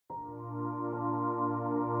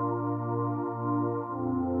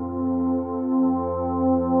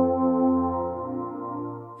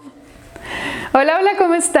Hola, hola,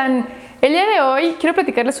 ¿cómo están? El día de hoy quiero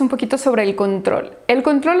platicarles un poquito sobre el control. El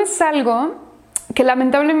control es algo que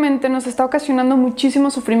lamentablemente nos está ocasionando muchísimo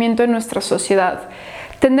sufrimiento en nuestra sociedad.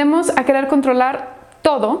 Tendemos a querer controlar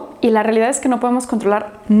todo y la realidad es que no podemos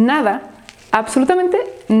controlar nada, absolutamente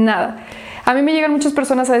nada. A mí me llegan muchas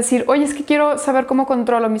personas a decir, oye, es que quiero saber cómo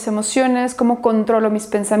controlo mis emociones, cómo controlo mis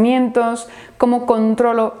pensamientos, cómo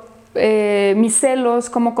controlo mis celos,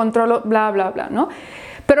 cómo controlo bla, bla, bla, ¿no?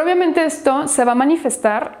 Pero obviamente esto se va a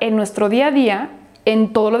manifestar en nuestro día a día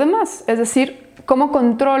en todo lo demás. Es decir, cómo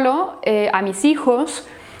controlo a mis hijos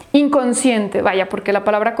inconsciente. Vaya, porque la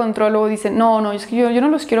palabra control luego dice, no, es que yo no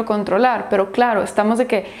los quiero controlar. Pero claro, estamos de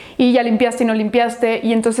que, y ya limpiaste y no limpiaste,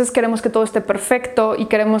 y entonces queremos que todo esté perfecto y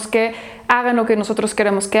queremos que hagan lo que nosotros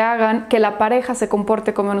queremos que hagan, que la pareja se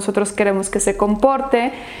comporte como nosotros queremos que se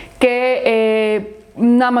comporte, que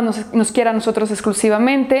nada más nos quiera a nosotros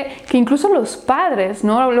exclusivamente, que incluso los padres,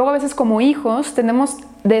 ¿no? Luego a veces como hijos tendemos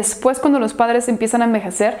después, cuando los padres empiezan a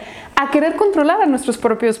envejecer, a querer controlar a nuestros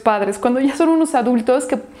propios padres, cuando ya son unos adultos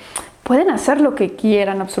que pueden hacer lo que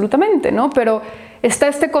quieran absolutamente, ¿no? Pero está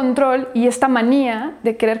este control y esta manía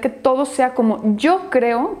de querer que todo sea como yo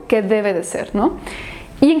creo que debe de ser, ¿no?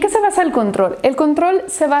 ¿Y en qué se basa el control? El control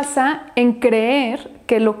se basa en creer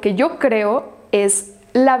que lo que yo creo es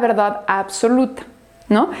la verdad absoluta,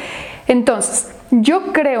 ¿no? Entonces,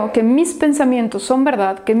 yo creo que mis pensamientos son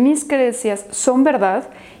verdad, que mis creencias son verdad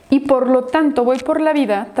y por lo tanto voy por la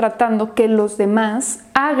vida tratando que los demás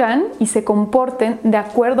hagan y se comporten de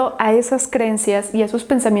acuerdo a esas creencias y a esos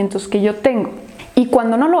pensamientos que yo tengo. Y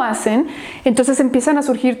cuando no lo hacen, entonces empiezan a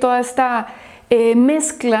surgir toda esta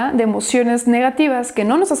mezcla de emociones negativas que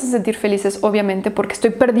no nos hacen sentir felices, obviamente, porque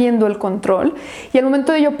estoy perdiendo el control. Y al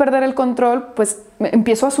momento de yo perder el control, pues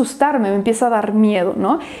empiezo a asustarme, me empieza a dar miedo,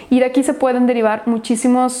 ¿no? Y de aquí se pueden derivar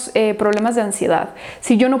muchísimos problemas de ansiedad.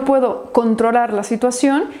 Si yo no puedo controlar la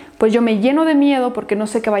situación, pues yo me lleno de miedo porque no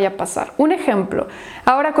sé qué vaya a pasar. Un ejemplo,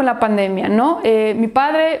 ahora con la pandemia, ¿no? Mi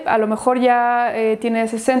padre a lo mejor ya tiene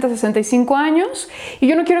 60, 65 años y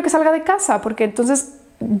yo no quiero que salga de casa porque entonces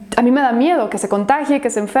a mí me da miedo que se contagie,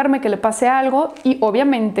 que se enferme, que le pase algo y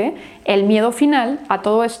obviamente el miedo final a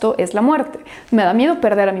todo esto es la muerte. Me da miedo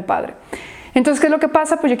perder a mi padre. Entonces, ¿qué es lo que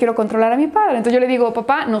pasa? Pues yo quiero controlar a mi padre. Entonces yo le digo,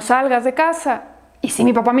 papá, no salgas de casa. Y si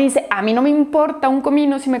mi papá me dice, a mí no me importa un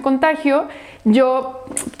comino si me contagio, yo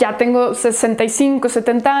ya tengo 65,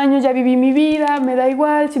 70 años, ya viví mi vida, me da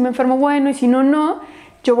igual, si me enfermo bueno y si no, no.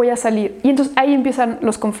 Yo voy a salir. Y entonces ahí empiezan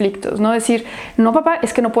los conflictos, ¿no? Decir, no papá,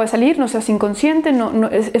 es que no puedes salir, no seas inconsciente,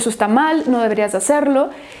 eso está mal, no deberías de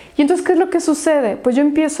hacerlo. Y entonces, ¿qué es lo que sucede? Pues yo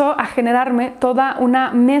empiezo a generarme toda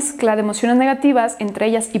una mezcla de emociones negativas, entre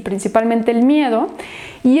ellas y principalmente el miedo.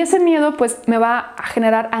 Y ese miedo pues me va a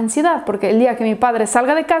generar ansiedad, porque el día que mi padre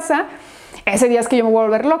salga de casa, ese día es que yo me voy a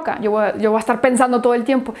volver loca, yo voy a estar pensando todo el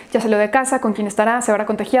tiempo, ya salió de casa, con quién estará, se habrá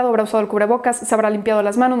contagiado, habrá usado el cubrebocas, se habrá limpiado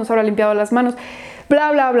las manos, no se habrá limpiado las manos,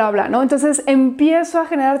 bla, bla, bla, bla, ¿no? Entonces empiezo a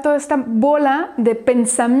generar toda esta bola de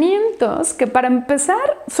pensamientos que para empezar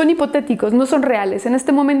son hipotéticos, no son reales. En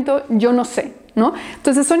este momento yo no sé, ¿no?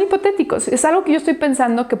 Entonces son hipotéticos, es algo que yo estoy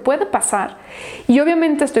pensando que puede pasar y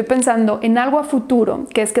obviamente estoy pensando en algo a futuro,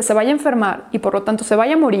 que es que se vaya a enfermar y por lo tanto se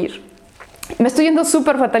vaya a morir. Me estoy yendo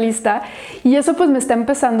súper fatalista y eso pues me está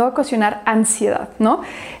empezando a ocasionar ansiedad, ¿no?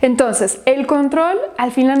 Entonces, el control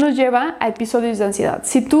al final nos lleva a episodios de ansiedad.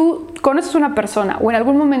 Si tú conoces a una persona o en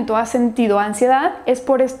algún momento has sentido ansiedad, es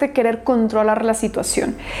por este querer controlar la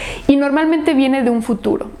situación. Y normalmente viene de un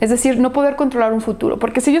futuro, es decir, no poder controlar un futuro.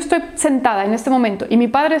 Porque si yo estoy sentada en este momento y mi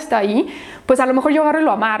padre está ahí, pues a lo mejor yo agarro y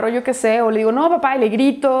lo amarro, yo qué sé, o le digo, no papá, y le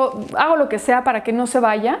grito, hago lo que sea para que no se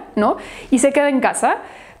vaya, ¿no? Y se quede en casa.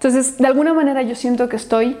 Entonces, de alguna manera yo siento que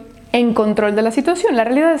estoy en control de la situación. La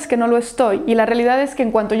realidad es que no lo estoy y la realidad es que en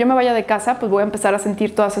cuanto yo me vaya de casa, pues voy a empezar a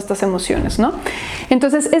sentir todas estas emociones, ¿no?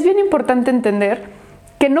 Entonces, es bien importante entender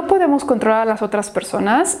que no podemos controlar a las otras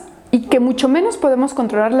personas y que mucho menos podemos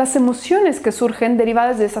controlar las emociones que surgen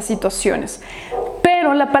derivadas de esas situaciones.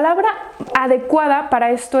 Pero la palabra adecuada para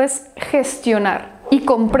esto es gestionar y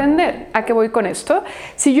comprender. ¿A qué voy con esto?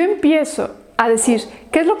 Si yo empiezo a decir,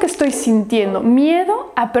 ¿qué es lo que estoy sintiendo?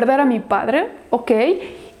 Miedo a perder a mi padre, ¿ok?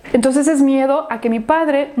 Entonces es miedo a que mi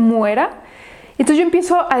padre muera. Entonces yo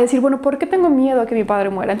empiezo a decir, bueno, ¿por qué tengo miedo a que mi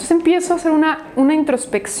padre muera? Entonces empiezo a hacer una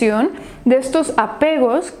introspección de estos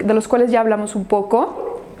apegos, de los cuales ya hablamos un poco.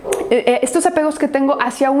 Estos apegos que tengo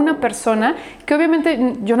hacia una persona, que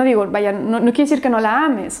obviamente yo no digo, vaya, no quiere decir que no la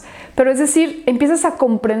ames, pero es decir, empiezas a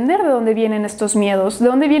comprender de dónde vienen estos miedos, de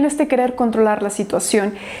dónde viene este querer controlar la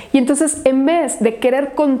situación. Y entonces, en vez de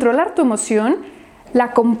querer controlar tu emoción,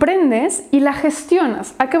 la comprendes y la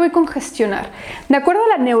gestionas. ¿A qué voy con gestionar? De acuerdo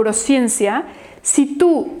a la neurociencia, Si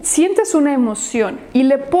tú sientes una emoción y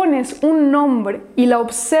le pones un nombre y la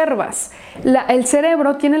observas, el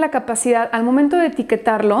cerebro tiene la capacidad, al momento de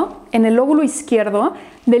etiquetarlo en el lóbulo izquierdo,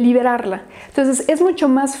 de liberarla. Entonces es mucho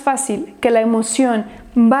más fácil que la emoción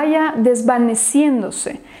vaya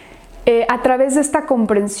desvaneciéndose a través de esta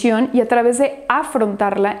comprensión y a través de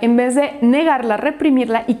afrontarla en vez de negarla,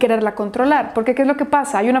 reprimirla y quererla controlar. Porque ¿qué es lo que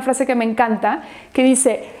pasa? Hay una frase que me encanta que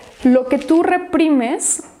dice, lo que tú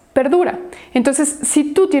reprimes perdura. Entonces,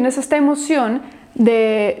 si tú tienes esta emoción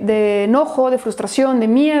de enojo, de frustración, de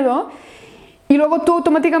miedo, y luego tú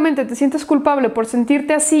automáticamente te sientes culpable por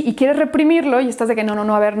sentirte así y quieres reprimirlo y estás de que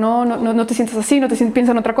no te sientas así,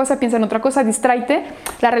 piensa en otra cosa, distráete.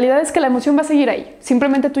 La realidad es que la emoción va a seguir ahí.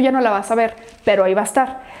 Simplemente tú ya no la vas a ver, pero ahí va a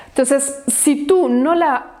estar. Entonces, si tú no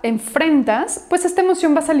la enfrentas, pues esta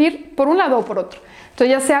emoción va a salir por un lado o por otro. Entonces,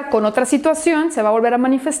 ya sea con otra situación, se va a volver a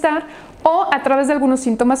manifestar o a través de algunos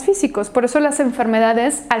síntomas físicos. Por eso las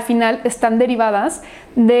enfermedades al final están derivadas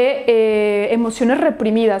de emociones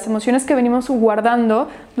reprimidas, emociones que venimos guardando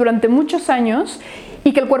durante muchos años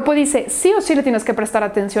y que el cuerpo dice, sí o sí le tienes que prestar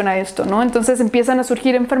atención a esto, ¿no? Entonces empiezan a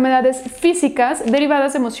surgir enfermedades físicas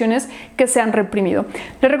derivadas de emociones que se han reprimido.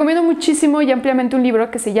 Les recomiendo muchísimo y ampliamente un libro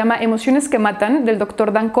que se llama Emociones que matan, del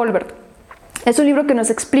Dr. Dan Colbert. Es un libro que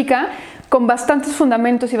nos explica con bastantes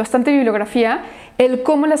fundamentos y bastante bibliografía el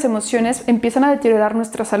cómo las emociones empiezan a deteriorar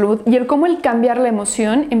nuestra salud y el cómo el cambiar la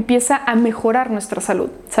emoción empieza a mejorar nuestra salud,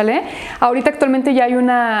 ¿sale? Ahorita actualmente ya hay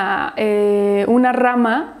una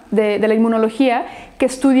rama de la inmunología que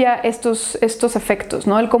estudia estos efectos,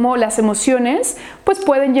 ¿no? El cómo las emociones pues,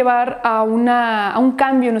 pueden llevar a un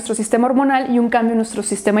cambio en nuestro sistema hormonal y un cambio en nuestro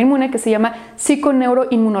sistema inmune que se llama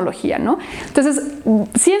psiconeuroinmunología, ¿no? Entonces,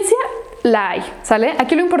 ciencia la hay, ¿sale?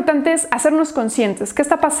 Aquí lo importante es hacernos conscientes. ¿Qué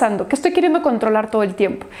está pasando? ¿Qué estoy queriendo controlar todo el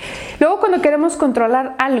tiempo? Luego, cuando queremos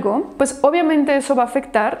controlar algo, pues obviamente eso va a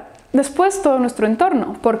afectar después todo nuestro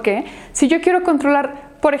entorno. Porque si yo quiero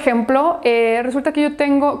controlar, por ejemplo, resulta que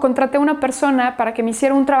contraté a una persona para que me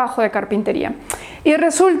hiciera un trabajo de carpintería. Y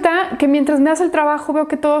resulta que mientras me hace el trabajo veo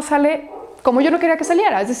que todo sale como yo no quería que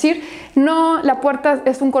saliera, es decir, no, la puerta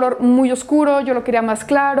es un color muy oscuro, yo lo quería más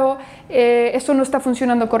claro, esto no está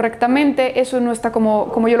funcionando correctamente, eso no está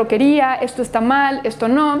como yo lo quería, esto está mal, esto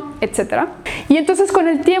no, etc. Y entonces con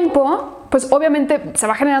el tiempo, pues obviamente se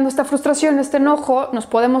va generando esta frustración, este enojo, nos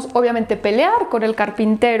podemos obviamente pelear con el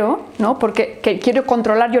carpintero, ¿no? Porque quiero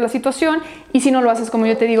controlar yo la situación y si no lo haces como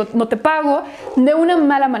yo te digo, no te pago, de una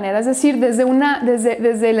mala manera, es decir,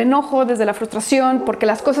 desde el enojo, desde la frustración, porque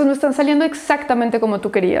las cosas no están saliendo exactamente como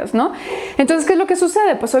tú querías, ¿no? Entonces, ¿qué es lo que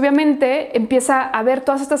sucede? Pues obviamente empieza a haber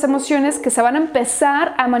todas estas emociones que se van a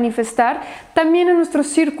empezar a manifestar también en nuestro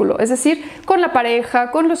círculo, es decir, con la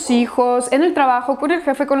pareja, con los hijos, en el trabajo, con el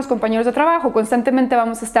jefe, con los compañeros de trabajo. Constantemente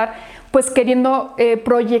vamos a estar pues queriendo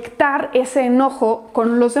proyectar ese enojo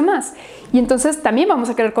con los demás y entonces también vamos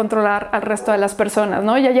a querer controlar al resto de las personas,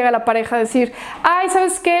 ¿no? Ya llega la pareja a decir, ay,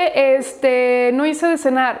 ¿sabes qué? No hice de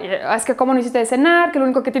cenar. Es que ¿cómo no hiciste de cenar? Que lo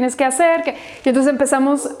único que tienes que hacer. Y entonces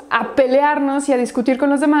empezamos a pelearnos y a discutir con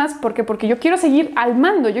los demás porque yo quiero seguir al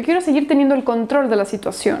mando, yo quiero seguir teniendo el control de la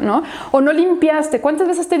situación, ¿no? O no limpiaste. ¿Cuántas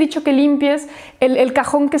veces te he dicho que limpies el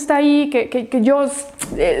cajón que está ahí? Que yo,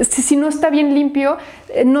 si no está bien limpio,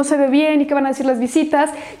 no se ve bien y qué van a decir las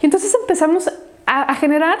visitas. Y entonces empezamos a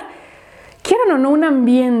generar, quieran o no, un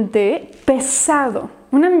ambiente pesado,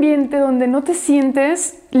 un ambiente donde no te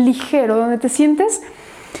sientes ligero, donde te sientes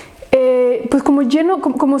pues como lleno,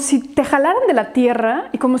 como si te jalaran de la tierra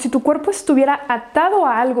y como si tu cuerpo estuviera atado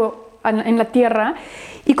a algo en la tierra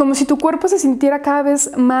y como si tu cuerpo se sintiera cada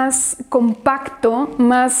vez más compacto,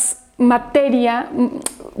 más materia,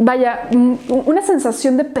 vaya, una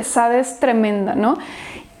sensación de pesadez tremenda, ¿no?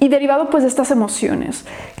 Y derivado pues de estas emociones.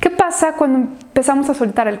 ¿Qué pasa cuando empezamos a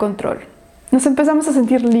soltar el control? Nos empezamos a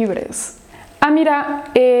sentir libres. Mira,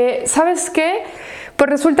 ¿sabes qué? Pues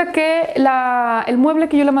resulta que el mueble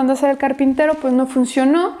que yo le mandé a hacer al carpintero pues no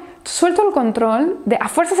funcionó. Suelto el control, a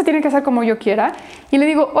fuerza se tiene que hacer como yo quiera y le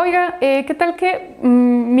digo, oiga, ¿qué tal que,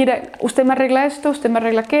 mira, usted me arregla esto, usted me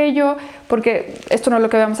arregla aquello, porque esto no es lo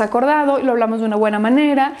que habíamos acordado y lo hablamos de una buena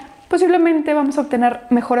manera, posiblemente vamos a obtener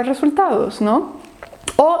mejores resultados, ¿no?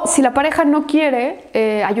 O si la pareja no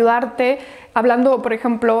quiere ayudarte, hablando, por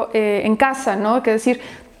ejemplo, en casa, ¿no? Que decir,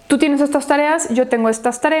 tú tienes estas tareas, yo tengo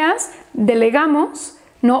estas tareas, delegamos,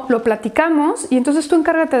 ¿no? Lo platicamos y entonces tú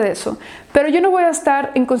encárgate de eso. Pero yo no voy a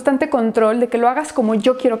estar en constante control de que lo hagas como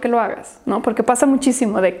yo quiero que lo hagas, ¿no? Porque pasa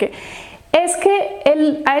muchísimo de que es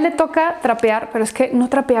que a él le toca trapear, pero es que no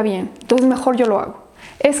trapea bien, entonces mejor yo lo hago.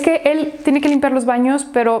 Es que él tiene que limpiar los baños,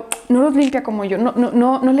 pero no los limpia como yo,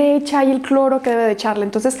 no le echa ahí el cloro que debe de echarle,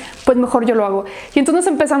 entonces pues mejor yo lo hago. Y entonces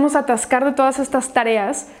nos empezamos a atascar de todas estas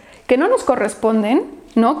tareas que no nos corresponden,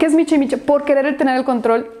 ¿no? Que es miche y miche por querer tener el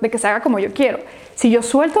control de que se haga como yo quiero. Si yo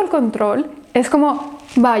suelto el control, es como,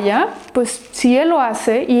 vaya, pues si él lo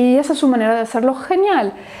hace y esa es su manera de hacerlo,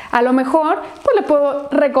 genial. A lo mejor, pues le puedo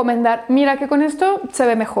recomendar, mira que con esto se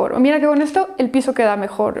ve mejor, o mira que con esto el piso queda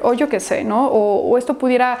mejor, o yo qué sé, ¿no? O esto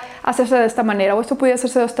pudiera hacerse de esta manera, o esto pudiera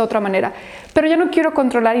hacerse de esta otra manera. Pero yo no quiero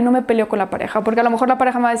controlar y no me peleo con la pareja, porque a lo mejor la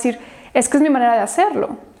pareja me va a decir, es que es mi manera de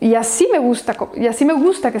hacerlo, y así me gusta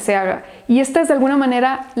que se haga. Y esta es de alguna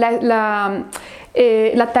manera la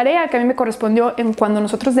tarea que a mí me correspondió en cuando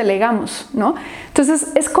nosotros delegamos, ¿no?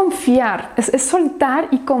 Entonces es confiar, es soltar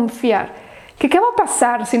y confiar. ¿Qué va a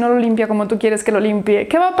pasar si no lo limpia como tú quieres que lo limpie?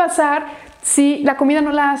 ¿Qué va a pasar si la comida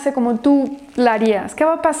no la hace como tú la harías? ¿Qué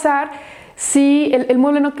va a pasar si el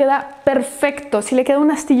mueble no queda perfecto? Si le queda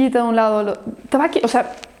una astillita de un lado, o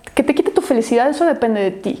sea, que te quite tu felicidad, eso depende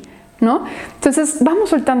de ti, ¿no? Entonces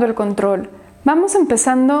vamos soltando el control, vamos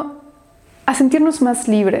empezando a sentirnos más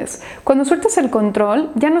libres. Cuando sueltas el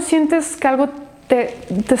control, ya no sientes que algo te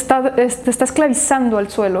está esclavizando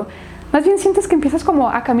al suelo. Más bien sientes que empiezas como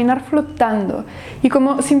a caminar flotando y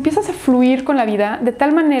como si empiezas a fluir con la vida de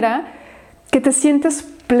tal manera que te sientes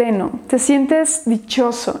pleno, te sientes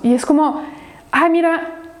dichoso y es como, ay,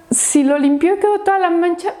 mira, si lo limpió y quedó toda la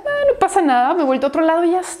mancha, no pasa nada, me vuelto a otro lado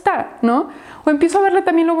y ya está, ¿no? O empiezo a verle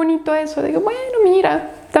también lo bonito a eso, digo, bueno, mira,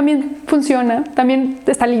 también funciona, también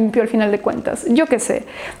está limpio al final de cuentas, yo qué sé.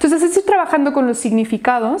 Entonces es ir trabajando con los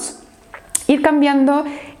significados, ir cambiando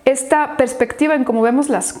esta perspectiva en cómo vemos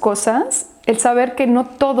las cosas, el saber que no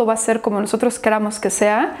todo va a ser como nosotros queramos que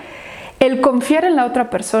sea, el confiar en la otra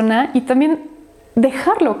persona y también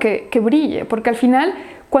dejarlo que brille, porque al final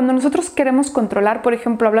cuando nosotros queremos controlar, por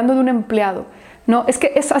ejemplo, hablando de un empleado, no, es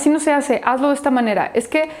que así no se hace, hazlo de esta manera, es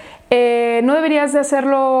que no deberías de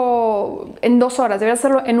hacerlo en 2 horas, deberías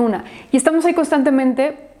hacerlo en 1, y estamos ahí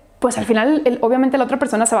constantemente. Pues al final, obviamente la otra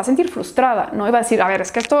persona se va a sentir frustrada, ¿no? Y va a decir, a ver,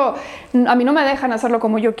 es que esto a mí no me dejan hacerlo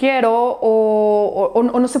como yo quiero o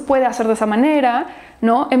no se puede hacer de esa manera,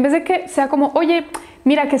 ¿no? En vez de que sea como, oye,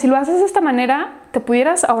 mira, que si lo haces de esta manera, te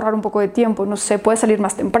pudieras ahorrar un poco de tiempo, no sé, puedes salir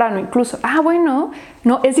más temprano incluso. Ah, bueno,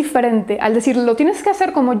 no, es diferente al decir, lo tienes que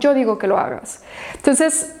hacer como yo digo que lo hagas.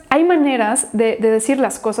 Entonces, hay maneras de decir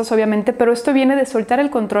las cosas, obviamente, pero esto viene de soltar el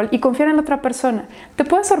control y confiar en la otra persona. Te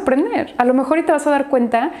puede sorprender, a lo mejor y te vas a dar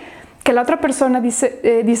cuenta que la otra persona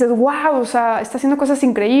dices, wow, o sea, está haciendo cosas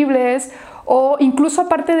increíbles, o incluso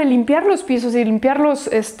aparte de limpiar los pisos y limpiar los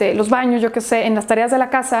baños, yo qué sé, en las tareas de la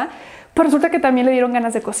casa, pues resulta que también le dieron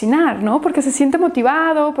ganas de cocinar, ¿no? Porque se siente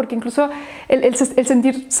motivado, porque incluso el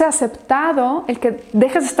sentirse aceptado, el que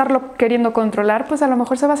dejes de estarlo queriendo controlar, pues a lo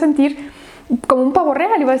mejor se va a sentir como un pavo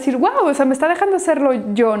real y va a decir, wow, o sea, me está dejando hacerlo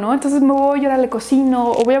yo, ¿no? Entonces me voy, ahora le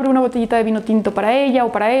cocino, o voy a abrir una botellita de vino tinto para ella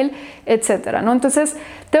o para él, etcétera, ¿no? Entonces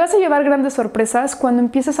te vas a llevar grandes sorpresas cuando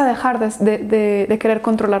empieces a dejar de querer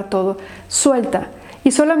controlar todo. Suelta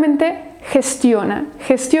y solamente gestiona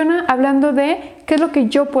hablando de qué es lo que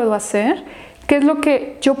yo puedo hacer, qué es lo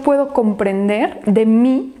que yo puedo comprender de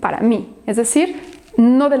mí para mí, es decir,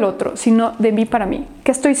 no del otro, sino de mí para mí.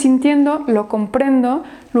 ¿Qué estoy sintiendo? Lo comprendo,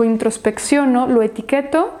 lo introspecciono, lo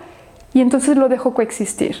etiqueto y entonces lo dejo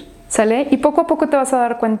coexistir, ¿sale? Y poco a poco te vas a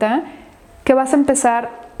dar cuenta que van a empezar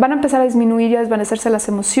a disminuir y a desvanecerse las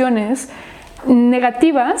emociones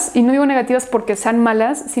negativas, y no digo negativas porque sean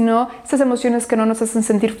malas, sino esas emociones que no nos hacen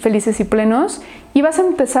sentir felices y plenos, y vas a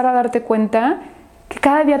empezar a darte cuenta que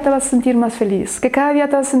cada día te vas a sentir más feliz, que cada día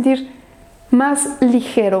te vas a sentir más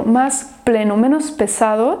ligero, más pleno, menos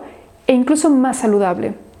pesado e incluso más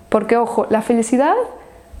saludable. Porque, ojo, la felicidad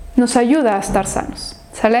nos ayuda a estar sanos,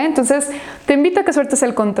 ¿sale? Entonces, te invito a que sueltes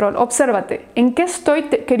el control. Obsérvate, ¿en qué estoy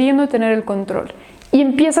queriendo tener el control? Y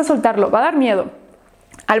empieza a soltarlo. Va a dar miedo.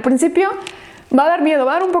 Al principio va a dar miedo,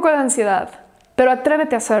 va a dar un poco de ansiedad, pero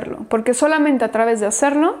atrévete a hacerlo, porque solamente a través de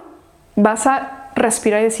hacerlo vas a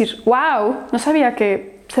respirar y decir, wow, no sabía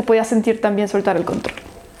que se podía sentir tan bien soltar el control.